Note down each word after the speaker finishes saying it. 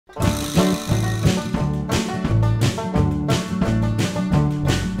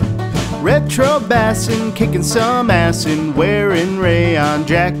retro bassin', kicking some ass and wearing rayon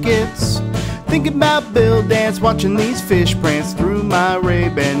jackets. Thinking about Bill Dance, watching these fish prance through my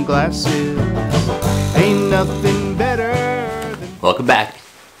Ray-Ban glasses. Ain't nothing better than... Welcome back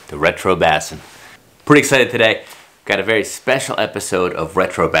to Retro Bassin'. Pretty excited today. Got a very special episode of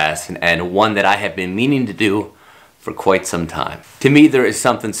Retro Bassin', and one that I have been meaning to do for quite some time. To me, there is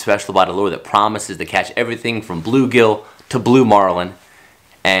something special about a lure that promises to catch everything from bluegill to blue marlin,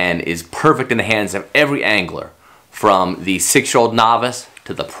 and is perfect in the hands of every angler, from the 6-year-old novice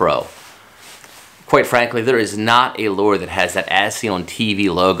to the pro. Quite frankly, there is not a lure that has that as seen on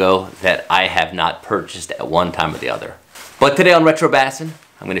TV logo that I have not purchased at one time or the other. But today on Retro Bassin',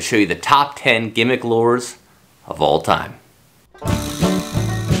 I'm going to show you the top 10 gimmick lures of all time.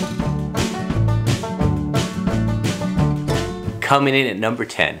 Coming in at number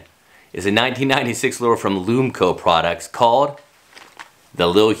 10 is a 1996 lure from Lumco Products called the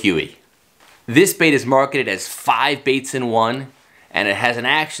Lil Huey. This bait is marketed as 5 baits in one, and it has an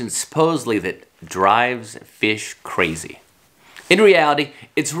action supposedly that drives fish crazy. In reality,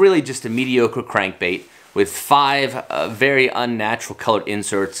 it's really just a mediocre crankbait with 5 very unnatural colored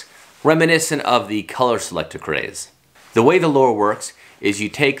inserts reminiscent of the color selector craze. The way the lure works is you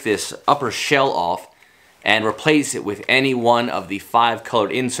take this upper shell off and replace it with any one of the 5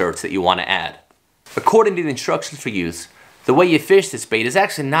 colored inserts that you want to add. According to the instructions for use, the way you fish this bait is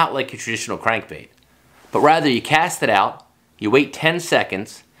actually not like your traditional crankbait, but rather you cast it out, you wait 10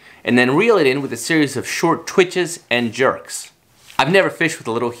 seconds, and then reel it in with a series of short twitches and jerks. I've never fished with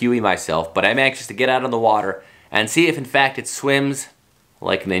a Lil Huey myself, but I'm anxious to get out on the water and see if in fact it swims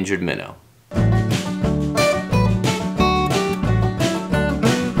like an injured minnow.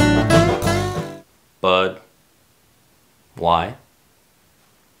 Bud. Why?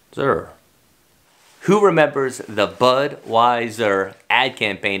 Sir. Who remembers the Budweiser ad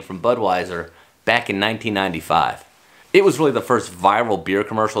campaign from Budweiser back in 1995? It was really the first viral beer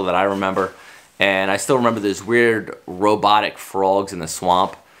commercial that I remember, and I still remember those weird robotic frogs in the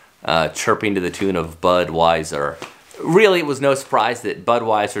swamp chirping to the tune of Budweiser. Really, it was no surprise that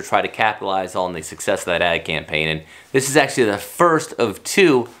Budweiser tried to capitalize on the success of that ad campaign, and this is actually the first of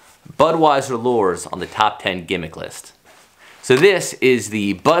 2 Budweiser lures on the top 10 gimmick list. So this is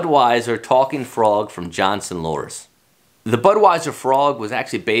the Budweiser Talking Frog from Johnson Lures. The Budweiser frog was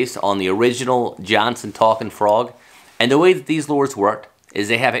actually based on the original Johnson Talking Frog, and the way that these lures worked is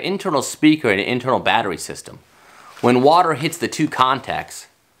they have an internal speaker and an internal battery system. When water hits the 2 contacts,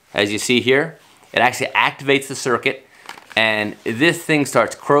 as you see here, it actually activates the circuit, and this thing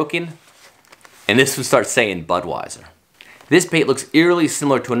starts croaking, and this one starts saying Budweiser. This bait looks eerily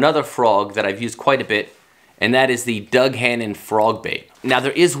similar to another frog that I've used quite a bit, and that is the Doug Hannon frog bait. Now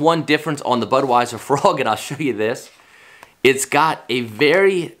there is one difference on the Budweiser frog, and I'll show you this. It's got a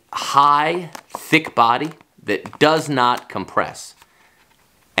very high, thick body that does not compress.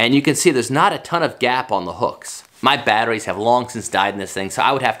 And you can see there's not a ton of gap on the hooks. My batteries have long since died in this thing, so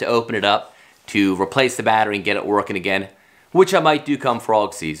I would have to open it up to replace the battery and get it working again, which I might do come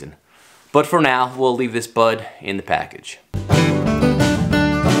frog season. But for now, we'll leave this bud in the package.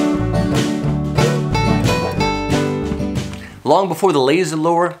 Long before the laser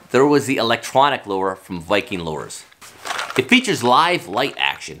lure, there was the electronic lure from Viking Lures. It features live light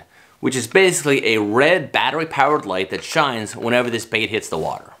action, which is basically a red battery-powered light that shines whenever this bait hits the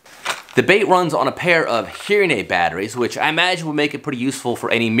water. The bait runs on a pair of hearing aid batteries, which I imagine will make it pretty useful for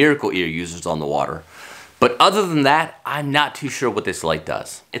any Miracle Ear users on the water. But other than that, I'm not too sure what this light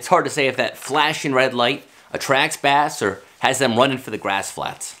does. It's hard to say if that flashing red light attracts bass or has them running for the grass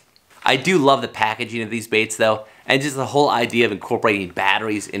flats. I do love the packaging of these baits though, and just the whole idea of incorporating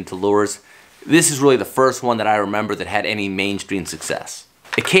batteries into lures. This is really the first one that I remember that had any mainstream success.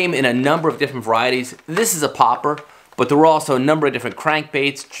 It came in a number of different varieties. This is a popper, but there were also a number of different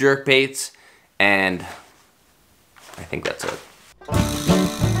crankbaits, jerkbaits, and I think that's it.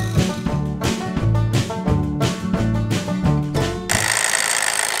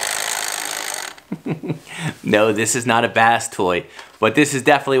 No, this is not a bass toy, but this is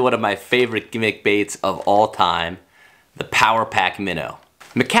definitely one of my favorite gimmick baits of all time, the Powerpak Minnow.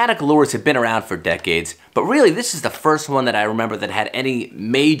 Mechanical lures have been around for decades, but really this is the first one that I remember that had any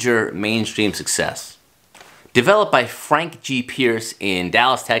major mainstream success. Developed by Frank G. Pierce in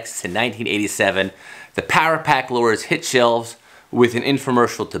Dallas, Texas in 1987, the Powerpak lures hit shelves with an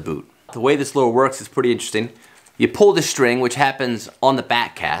infomercial to boot. The way this lure works is pretty interesting. You pull the string, which happens on the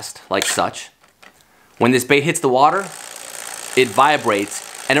back cast, like such. When this bait hits the water, it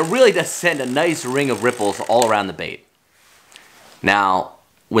vibrates, and it really does send a nice ring of ripples all around the bait. Now,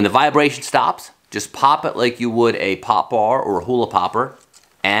 when the vibration stops, just pop it like you would a pop bar or a hula popper,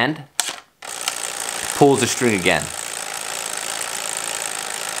 and pulls the string again.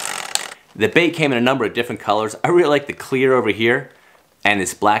 The bait came in a number of different colors. I really like the clear over here and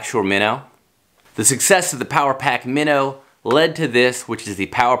this black shore minnow. The success of the Powerpak Minnow led to this, which is the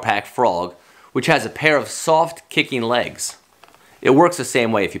Powerpak Frog, which has a pair of soft kicking legs. It works the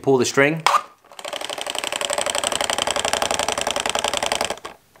same way. If you pull the string,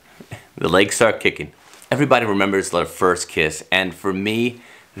 the legs start kicking. Everybody remembers their first kiss, and for me,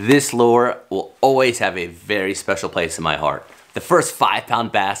 this lure will always have a very special place in my heart. The first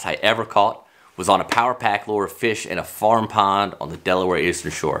 5-pound bass I ever caught was on a Powerpak Lure fish in a farm pond on the Delaware Eastern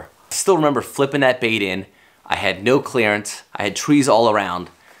Shore. I still remember flipping that bait in. I had no clearance. I had trees all around.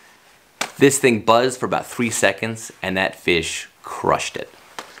 This thing buzzed for about 3 seconds, and that fish crushed it.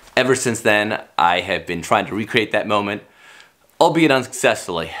 Ever since then, I have been trying to recreate that moment, albeit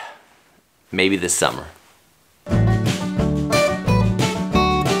unsuccessfully. Maybe this summer.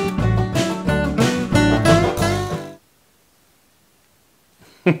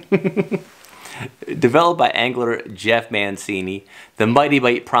 Developed by angler Jeff Mancini, the Mighty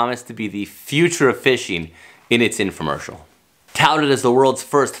Bite promised to be the future of fishing in its infomercial. Touted as the world's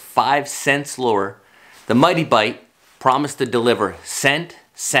first 5-sense lure, the Mighty Bite promised to deliver scent,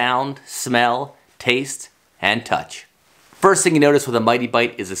 sound, smell, taste, and touch. First thing you notice with a Mighty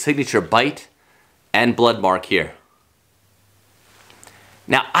Bite is a signature bite and blood mark here.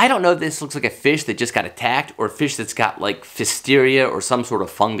 Now, I don't know if this looks like a fish that just got attacked or a fish that's got like Pfiesteria or some sort of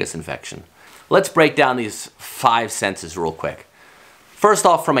fungus infection. Let's break down these 5 senses real quick. First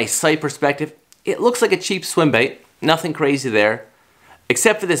off, from a sight perspective, it looks like a cheap swim bait. Nothing crazy there,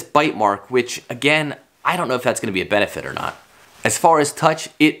 except for this bite mark, which again, I don't know if that's going to be a benefit or not. As far as touch,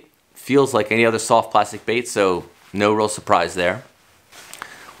 it feels like any other soft plastic bait, so no real surprise there.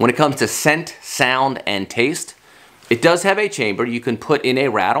 When it comes to scent, sound, and taste, it does have a chamber. You can put in a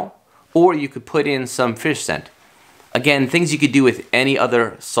rattle, or you could put in some fish scent. Again, things you could do with any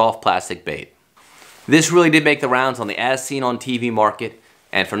other soft plastic bait. This really did make the rounds on the As Seen on TV market,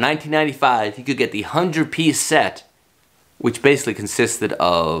 and for $19.95, you could get the 100-piece set, which basically consisted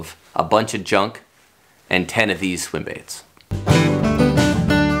of a bunch of junk and 10 of these swim baits.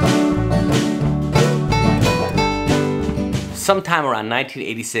 Sometime around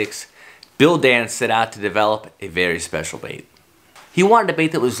 1986, Bill Dance set out to develop a very special bait. He wanted a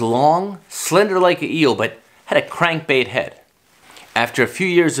bait that was long, slender like an eel, but had a crankbait head. After a few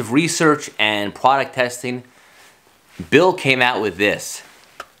years of research and product testing, Bill came out with this,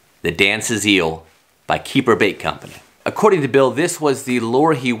 the Dance's Eel by Keeper Bait Company. According to Bill, this was the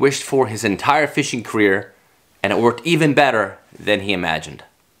lure he wished for his entire fishing career, and it worked even better than he imagined.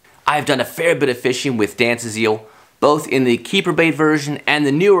 I've done a fair bit of fishing with Dance's Eel, both in the Keeper Bait version and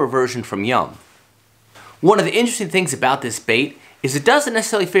the newer version from Yum. One of the interesting things about this bait is it doesn't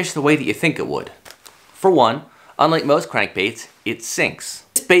necessarily fish the way that you think it would. For one, unlike most crankbaits, it sinks.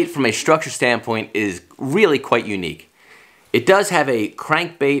 This bait from a structure standpoint is really quite unique. It does have a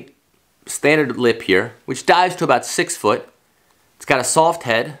crankbait standard lip here, which dives to about 6 foot. It's got a soft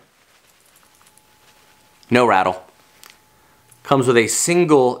head, no rattle. Comes with a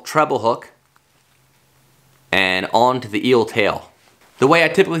single treble hook and onto the eel tail. The way I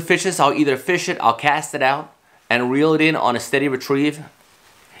typically fish this, I'll either fish it, I'll cast it out and reel it in on a steady retrieve.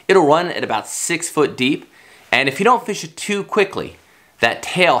 It'll run at about 6 foot deep, and if you don't fish it too quickly, that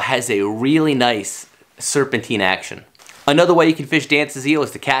tail has a really nice serpentine action. Another way you can fish Dance's Eel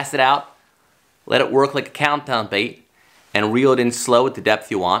is to cast it out, let it work like a countdown bait, and reel it in slow at the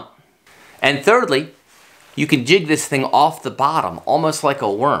depth you want. And thirdly, you can jig this thing off the bottom, almost like a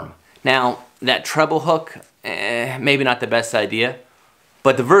worm. Now, that treble hook, maybe not the best idea,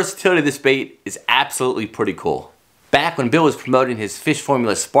 but the versatility of this bait is absolutely pretty cool. Back when Bill was promoting his Fish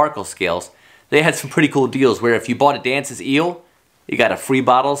Formula Sparkle Scales, they had some pretty cool deals where if you bought a Dance's Eel, you got a free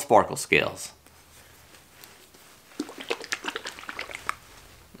bottle of Sparkle Scales.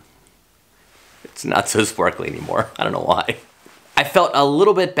 It's not so sparkly anymore. I don't know why. I felt a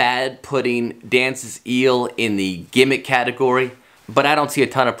little bit bad putting Dance's Eel in the gimmick category, but I don't see a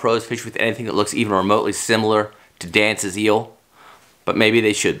ton of pros fish with anything that looks even remotely similar to Dance's Eel, but maybe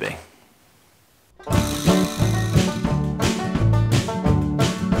they should be.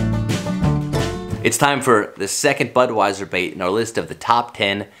 It's time for the second Budweiser bait in our list of the top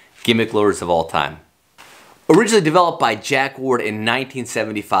 10 gimmick lures of all time. Originally developed by Jack Ward in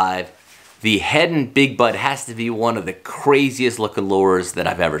 1975, the Heddon Big Bud has to be one of the craziest looking lures that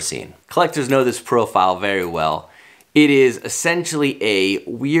I've ever seen. Collectors know this profile very well. It is essentially a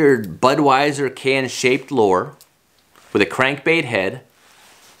weird Budweiser can-shaped lure with a crankbait head,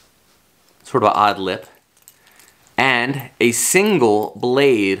 sort of an odd lip, and a single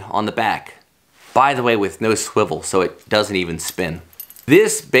blade on the back. By the way, with no swivel, so it doesn't even spin.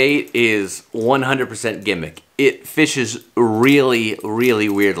 This bait is 100% gimmick. It fishes really, really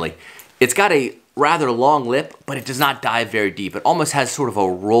weirdly. It's got a rather long lip, but it does not dive very deep. It almost has sort of a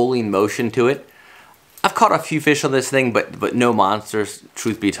rolling motion to it. I've caught a few fish on this thing, but no monsters,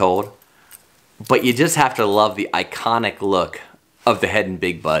 truth be told. But you just have to love the iconic look of the Heddon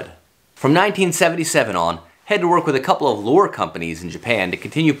Big Bud. From 1977 on, Heddon worked with a couple of lure companies in Japan to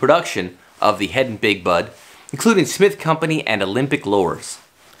continue production of the Heddon Big Bud, including Smith Company and Olympic Lures.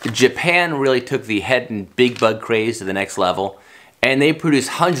 Japan really took the Heddon Big Bud craze to the next level, and they produced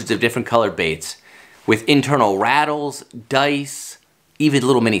hundreds of different colored baits with internal rattles, dice, even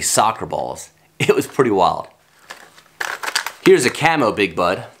little mini soccer balls. It was pretty wild. Here's a camo Big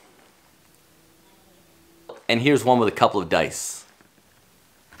Bud, and here's one with a couple of dice.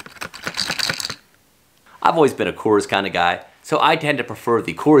 I've always been a Coors kind of guy, so I tend to prefer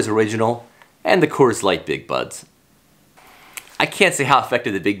the Coors Original and the Coors Light Big Buds. I can't say how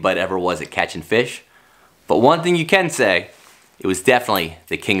effective the Big Bud ever was at catching fish, but one thing you can say, it was definitely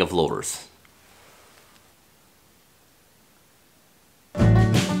the king of lures.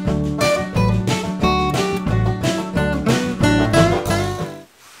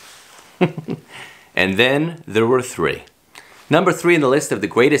 And then there were three. Number 3 in the list of the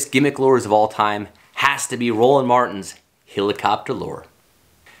greatest gimmick lures of all time has to be Roland Martin's Helicopter lure.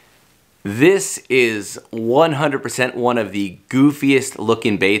 This is 100% one of the goofiest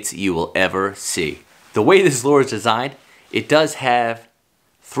looking baits you will ever see. The way this lure is designed, it does have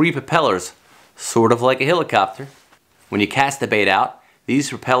 3 propellers, sort of like a helicopter. When you cast the bait out, these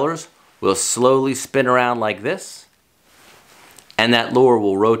propellers will slowly spin around like this, and that lure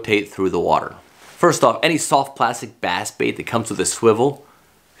will rotate through the water. First off, any soft plastic bass bait that comes with a swivel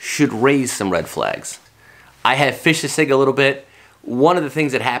should raise some red flags. I have fished this thing a little bit. One of the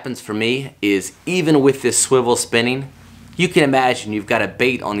things that happens for me is even with this swivel spinning, you can imagine you've got a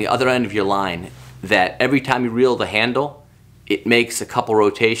bait on the other end of your line that every time you reel the handle, it makes a couple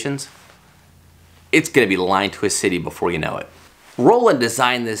rotations. It's gonna be line twist city before you know it. Roland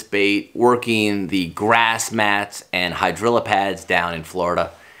designed this bait working the grass mats and hydrilla pads down in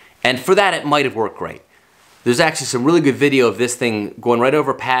Florida, and for that it might have worked great. There's actually some really good video of this thing going right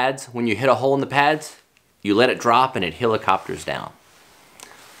over pads. When you hit a hole in the pads, you let it drop and it helicopters down.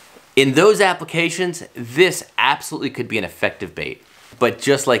 In those applications, this absolutely could be an effective bait. But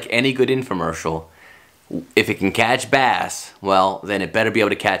just like any good infomercial, if it can catch bass, well, then it better be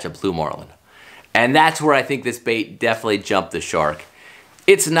able to catch a blue marlin. And that's where I think this bait definitely jumped the shark.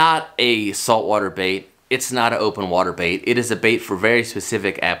 It's not a saltwater bait. It's not an open water bait. It is a bait for very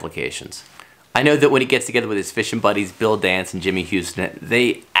specific applications. I know that when he gets together with his fishing buddies, Bill Dance and Jimmy Houston,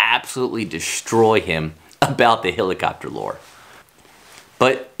 they absolutely destroy him about the helicopter lure.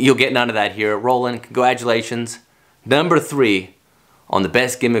 But you'll get none of that here. Roland, congratulations. Number 3 on the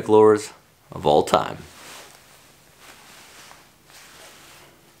best gimmick lures of all time.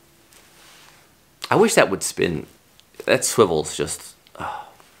 I wish that would spin. That swivel's just... Oh.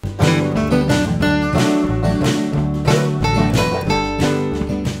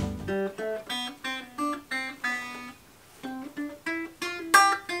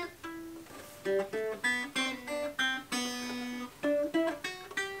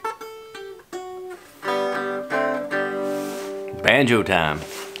 Banjo time.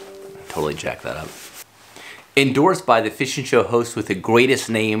 Totally jacked that up. Endorsed by the fishing show host with the greatest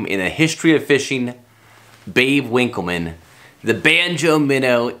name in the history of fishing, Babe Winkleman, the Banjo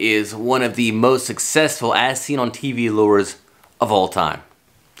Minnow is one of the most successful as seen on TV lures of all time.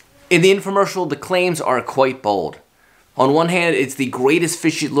 In the infomercial, the claims are quite bold. On one hand, it's the greatest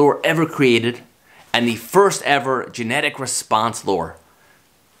fishing lure ever created and the first ever genetic response lure.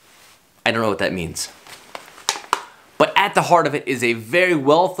 I don't know what that means. But at the heart of it is a very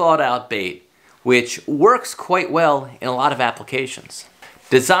well thought out bait which works quite well in a lot of applications.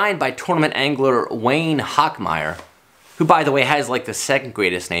 Designed by tournament angler Wayne Hockmeyer, who by the way has like the 2nd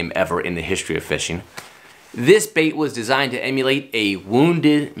greatest name ever in the history of fishing, this bait was designed to emulate a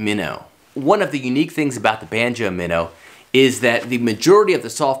wounded minnow. One of the unique things about the Banjo Minnow is that the majority of the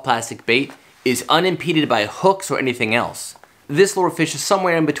soft plastic bait is unimpeded by hooks or anything else. This lure fishes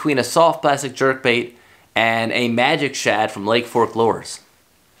somewhere in between a soft plastic jerkbait and a magic shad from Lake Fork Lures.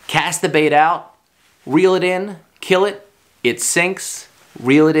 Cast the bait out, reel it in, kill it, it sinks,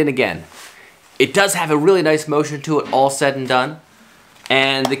 reel it in again. It does have a really nice motion to it all said and done,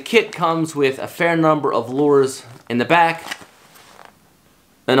 and the kit comes with a fair number of lures in the back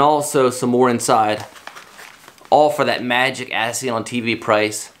and also some more inside, all for that magic as seen on TV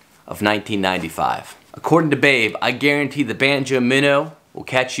price of $19.95. According to Babe, I guarantee the Banjo Minnow will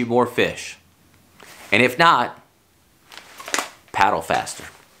catch you more fish. And if not, paddle faster.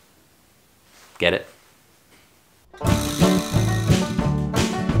 Get it?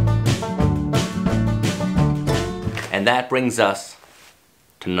 And that brings us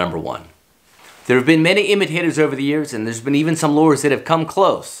to number 1. There have been many imitators over the years, and there's been even some lures that have come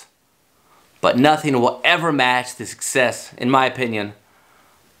close. But nothing will ever match the success, in my opinion,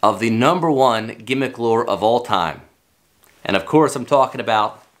 of the number 1 gimmick lure of all time. And of course, I'm talking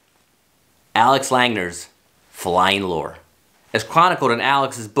about Alex Langner's flying lure. As chronicled in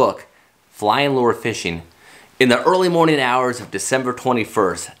Alex's book, Flying Lure Fishing, in the early morning hours of December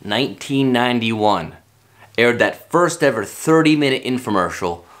 21st, 1991, aired that first ever 30-minute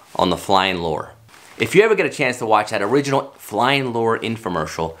infomercial on the flying lure. If you ever get a chance to watch that original flying lure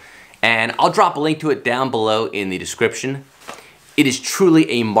infomercial, and I'll drop a link to it down below in the description, it is truly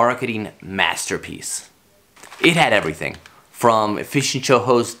a marketing masterpiece. It had everything from fishing show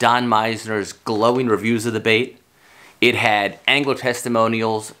host Don Meisner's glowing reviews of the bait. It had angler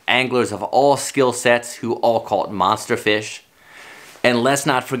testimonials, anglers of all skill sets who all caught monster fish. And let's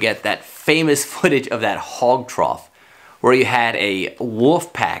not forget that famous footage of that hog trough where you had a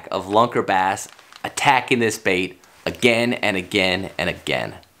wolf pack of lunker bass attacking this bait again and again and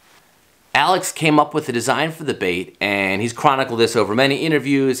again. Alex came up with the design for the bait, and he's chronicled this over many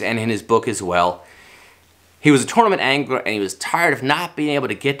interviews and in his book as well. He was a tournament angler, and he was tired of not being able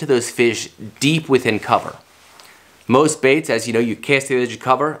to get to those fish deep within cover. Most baits, as you know, you cast the edge of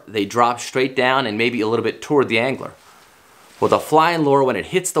cover, they drop straight down and maybe a little bit toward the angler. Well, the flying lure, when it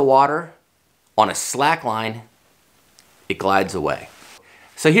hits the water on a slack line, it glides away.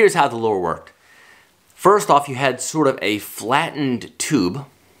 So here's how the lure worked. First off, you had sort of a flattened tube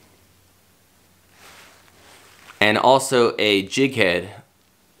and also a jig head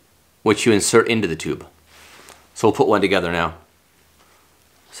which you insert into the tube. So we'll put one together now.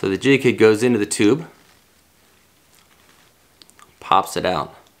 So the jig head goes into the tube, pops it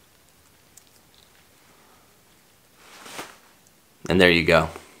out, and there you go.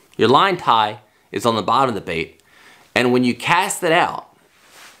 Your line tie is on the bottom of the bait, and when you cast it out,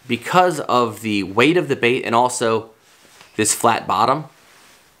 because of the weight of the bait and also this flat bottom,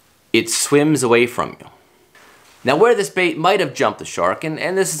 it swims away from you. Now, where this bait might have jumped the shark, and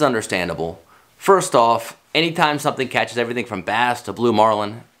this is understandable, first off, anytime something catches everything from bass to blue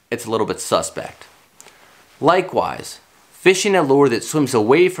marlin, it's a little bit suspect. Likewise, fishing a lure that swims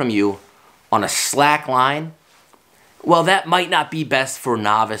away from you on a slack line, well, that might not be best for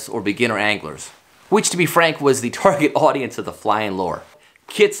novice or beginner anglers, which, to be frank, was the target audience of the flying lure.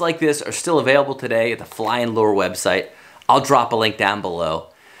 Kits like this are still available today at the Flying Lure website. I'll drop a link down below.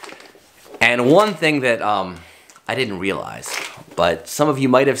 And one thing that I didn't realize, but some of you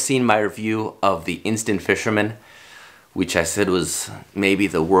might have seen my review of the Instant Fisherman, which I said was maybe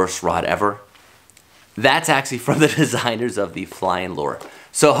the worst rod ever. That's actually from the designers of the Flying Lure.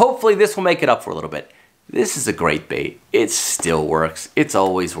 So hopefully this will make it up for a little bit. This is a great bait. It still works. It's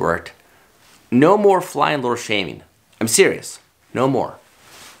always worked. No more Flying Lure shaming. I'm serious. No more.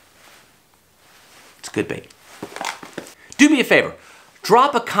 It's a good bait. Do me a favor.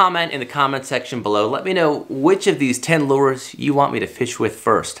 Drop a comment in the comment section below. Let me know which of these 10 lures you want me to fish with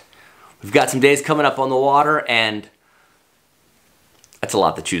first. We've got some days coming up on the water, and that's a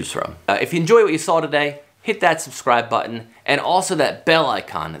lot to choose from. If you enjoy what you saw today, hit that subscribe button and also that bell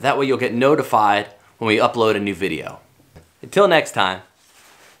icon. That way you'll get notified when we upload a new video. Until next time,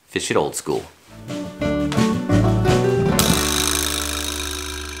 fish it old school.